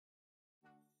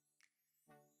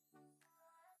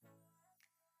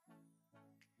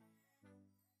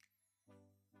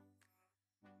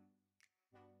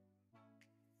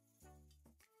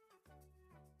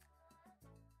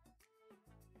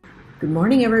Good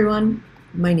morning, everyone.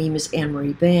 My name is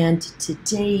Anne-Marie Band.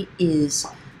 Today is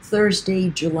Thursday,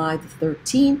 July the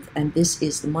 13th, and this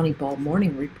is the Moneyball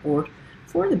Morning Report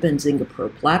for the Benzinga Pro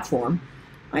platform.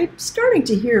 I'm starting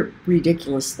to hear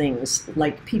ridiculous things,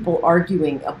 like people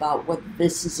arguing about whether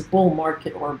this is a bull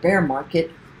market or a bear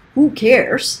market. Who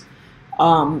cares?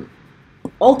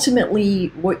 Ultimately,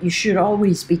 what you should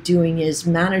always be doing is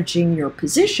managing your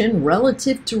position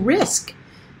relative to risk.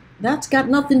 That's got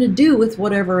nothing to do with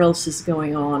whatever else is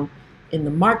going on in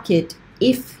the market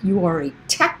if you are a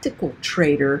tactical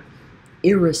trader,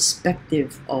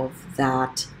 irrespective of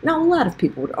that. Now, a lot of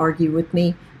people would argue with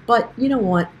me, but you know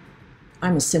what?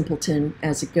 I'm a simpleton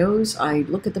as it goes. I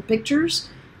look at the pictures.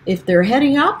 If they're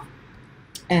heading up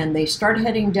and they start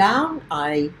heading down,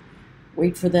 I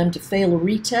wait for them to fail a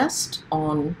retest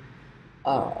on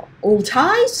old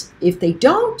highs. If they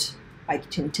don't, I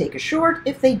can take a short.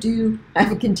 If they do, I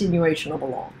have a continuation of a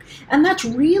long. And that's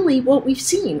really what we've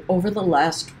seen over the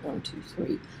last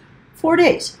 4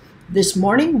 days. This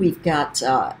morning, we've got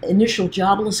initial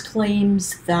jobless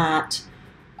claims that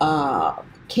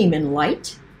came in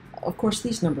light. Of course,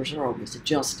 these numbers are always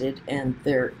adjusted, and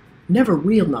they're never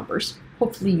real numbers.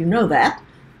 Hopefully you know that.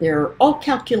 They're all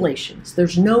calculations.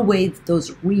 There's no way that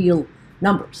those are real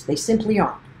numbers. They simply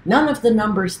aren't. None of the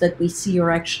numbers that we see are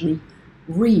actually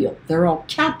real. They're all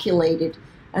calculated,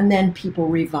 and then people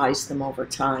revise them over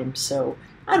time. So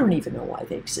I don't even know why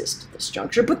they exist at this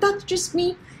juncture, but that's just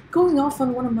me going off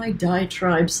on one of my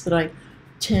diatribes that I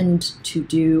tend to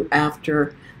do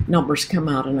after numbers come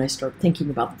out and I start thinking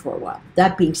about them for a while.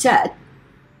 That being said,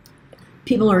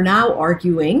 people are now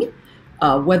arguing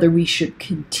whether we should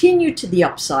continue to the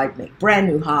upside, make brand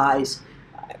new highs.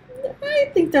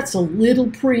 I think that's a little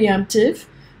preemptive.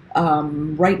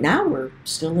 Right now, we're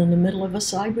still in the middle of a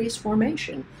sideways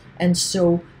formation. And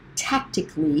so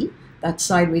tactically, that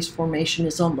sideways formation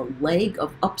is on the leg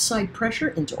of upside pressure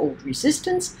into old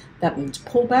resistance. That means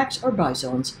pullbacks or buy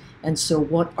zones. And so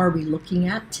what are we looking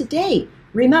at today?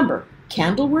 Remember,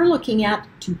 candle we're looking at,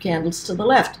 2 candles to the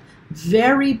left.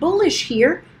 Very bullish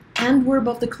here, and we're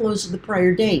above the close of the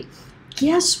prior day.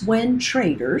 Guess when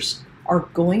traders are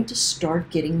going to start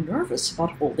getting nervous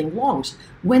about holding longs?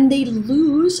 When they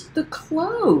lose the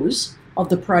close of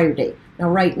the prior day. Now,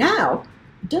 right now,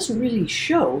 it doesn't really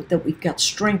show that we've got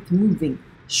strength moving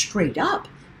straight up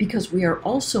because we are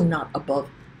also not above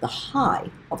the high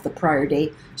of the prior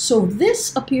day. So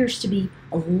this appears to be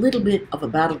a little bit of a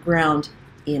battleground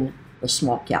in the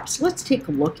small caps. Let's take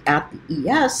a look at the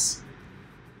ES.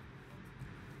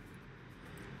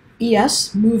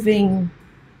 ES moving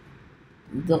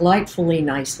delightfully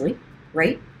nicely,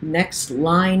 right? Next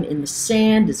line in the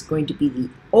sand is going to be the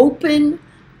open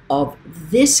of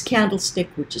this candlestick,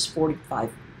 which is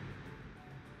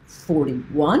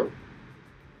 45.41.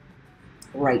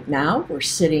 Right now, we're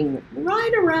sitting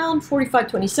right around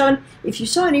 45.27. If you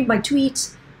saw any of my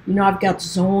tweets, you know I've got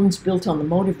zones built on the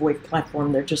Motive Wave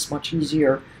platform. They're just much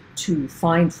easier to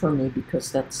find for me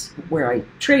because that's where I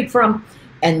trade from.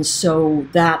 And so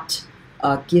that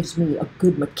gives me a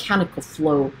good mechanical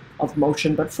flow of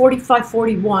motion. But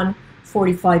 45.41,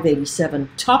 45.87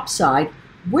 top side.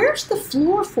 Where's the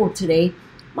floor for today?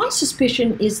 My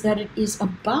suspicion is that it is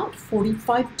about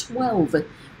 45.12,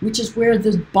 which is where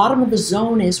the bottom of the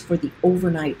zone is for the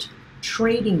overnight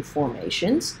trading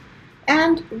formations.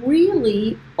 And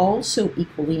really, also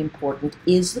equally important,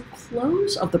 is the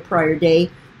close of the prior day,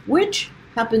 which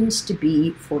happens to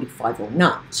be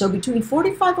 45.09. So between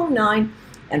 45.09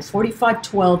 and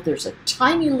 45.12, there's a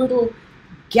tiny little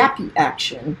gappy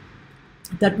action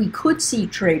that we could see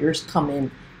traders come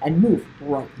in and move.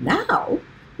 Right now,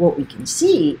 what we can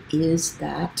see is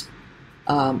that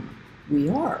we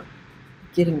are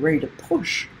getting ready to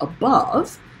push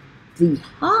above the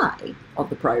high of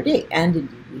the prior day, and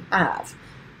indeed we have.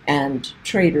 And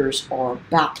traders are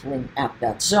battling at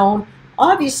that zone.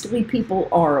 Obviously, people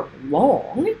are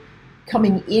long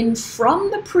coming in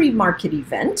from the pre-market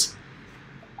event.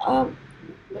 The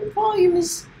volume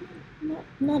is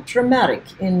not dramatic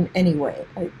in any way.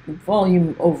 The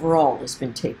volume overall has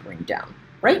been tapering down,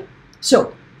 right?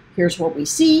 So here's what we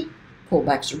see.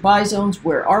 Pullbacks or buy zones.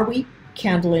 Where are we?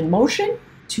 Candle in motion.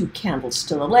 2 candles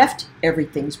to the left.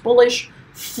 Everything's bullish.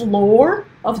 Floor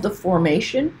of the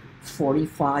formation,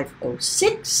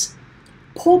 45.06.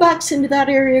 Pullbacks into that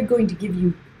area are going to give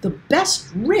you the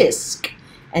best risk.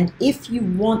 And if you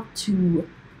want to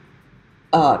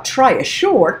try a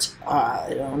short,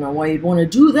 I don't know why you'd want to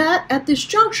do that at this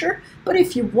juncture, but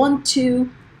if you want to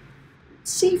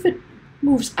see if it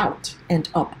moves out and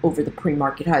up over the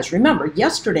pre-market highs. Remember,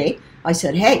 yesterday I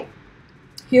said, hey,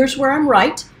 here's where I'm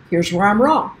right, here's where I'm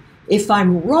wrong. If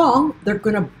I'm wrong, they're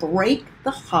going to break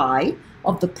the high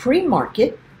of the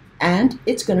pre-market and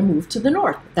it's going to move to the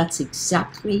north. That's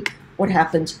exactly what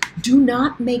happens. Do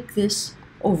not make this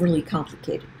overly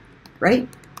complicated, right?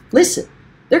 Listen,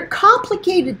 they're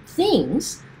complicated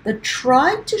things that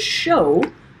try to show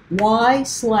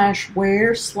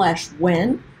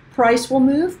why/where/when price will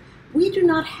move. We do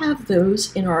not have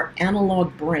those in our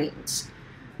analog brains,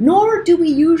 nor do we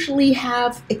usually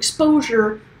have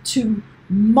exposure to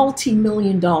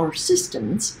multi-million-dollar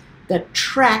systems that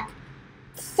track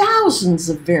thousands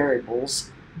of variables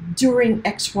during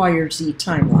X, Y, or Z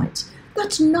timelines.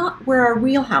 That's not where our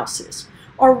wheelhouse is.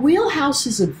 Our wheelhouse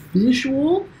is a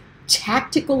visual,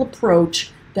 tactical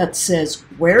approach that says,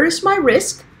 where is my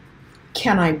risk?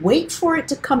 Can I wait for it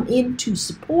to come into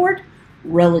support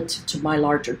relative to my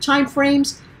larger time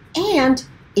frames? And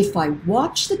if I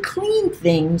watch the clean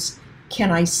things,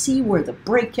 can I see where the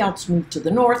breakouts move to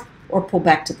the north or pull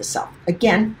back to the south?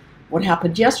 Again, what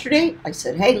happened yesterday? I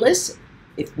said, hey, listen,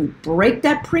 if we break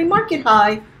that pre-market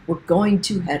high, we're going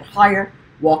to head higher,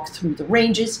 walk through the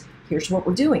ranges. Here's what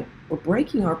we're doing. We're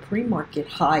breaking our pre-market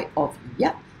high of,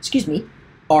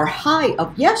 our high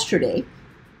of yesterday,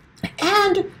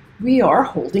 and we are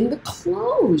holding the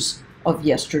close of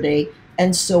yesterday.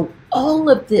 And so all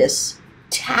of this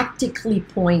tactically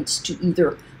points to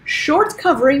either short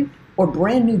covering or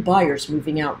brand new buyers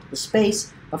moving out to the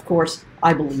space. Of course,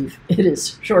 I believe it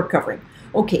is short covering.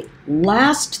 Okay,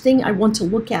 last thing I want to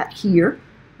look at here,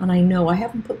 and I know I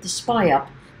haven't put the SPY up,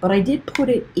 but I did put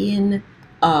it in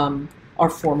our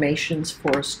formations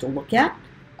for us to look at,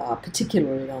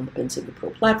 particularly on the Benzinga Pro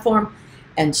platform.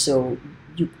 And so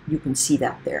you can see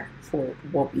that there for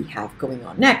what we have going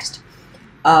on next.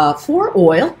 For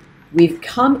oil, we've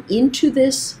come into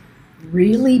this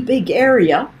really big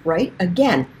area, right?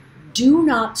 Again, do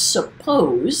not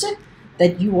suppose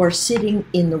that you are sitting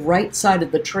in the right side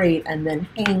of the trade and then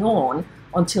hang on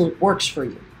until it works for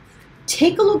you.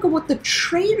 Take a look at what the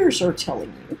traders are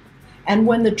telling you. And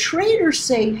when the traders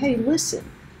say, hey, listen,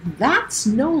 that's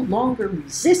no longer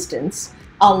resistance,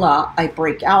 a la I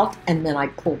break out and then I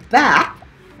pull back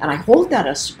and I hold that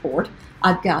as support,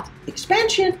 I've got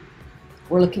expansion.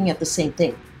 We're looking at the same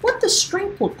thing. What does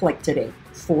strength look like today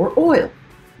for oil?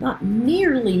 Not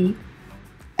nearly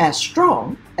as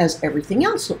strong as everything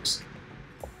else looks.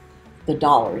 The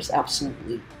dollar is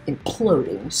absolutely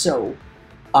imploding, so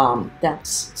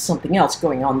that's something else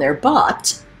going on there.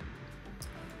 But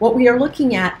what we are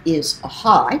looking at is a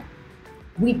high.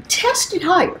 We tested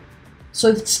higher, so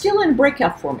it's still in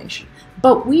breakout formation,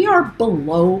 but we are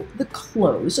below the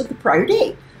close of the prior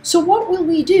day. So what will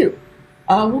we do?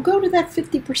 We'll go to that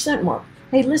 50% mark.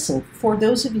 Hey, listen, for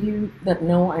those of you that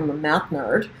know I'm a math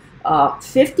nerd,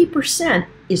 50%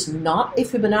 is not a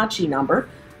Fibonacci number,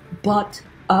 but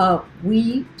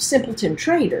we simpleton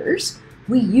traders,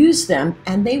 we use them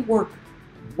and they work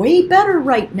way better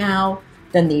right now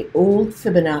than the old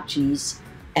Fibonacci's,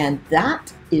 and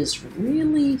that is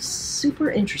really super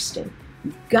interesting.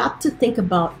 You've got to think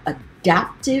about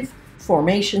adaptive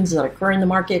formations that occur in the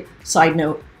market. Side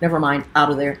note, never mind,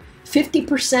 out of there.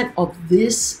 50% of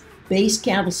this base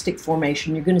candlestick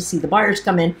formation, you're going to see the buyers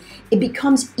come in. It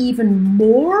becomes even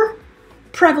more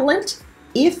prevalent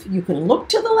if you can look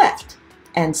to the left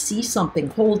and see something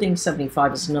holding.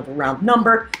 75 is another round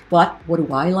number, but what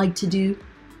do I like to do?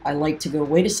 I like to go,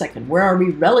 wait a second, where are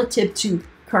we relative to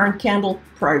current candle,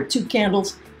 prior two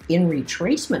candles, in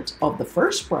retracement of the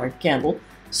first prior candle?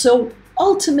 So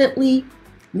ultimately,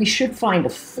 we should find a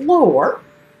floor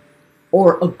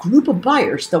or a group of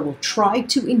buyers that will try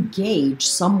to engage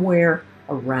somewhere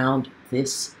around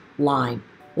this line.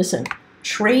 Listen,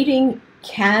 trading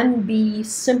can be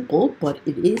simple, but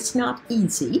it is not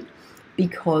easy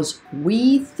because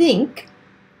we think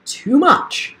too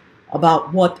much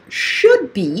about what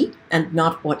should be and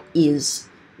not what is.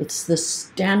 It's the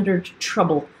standard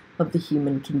trouble of the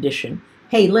human condition.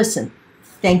 Hey, listen,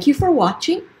 thank you for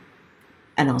watching,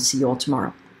 and I'll see you all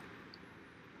tomorrow.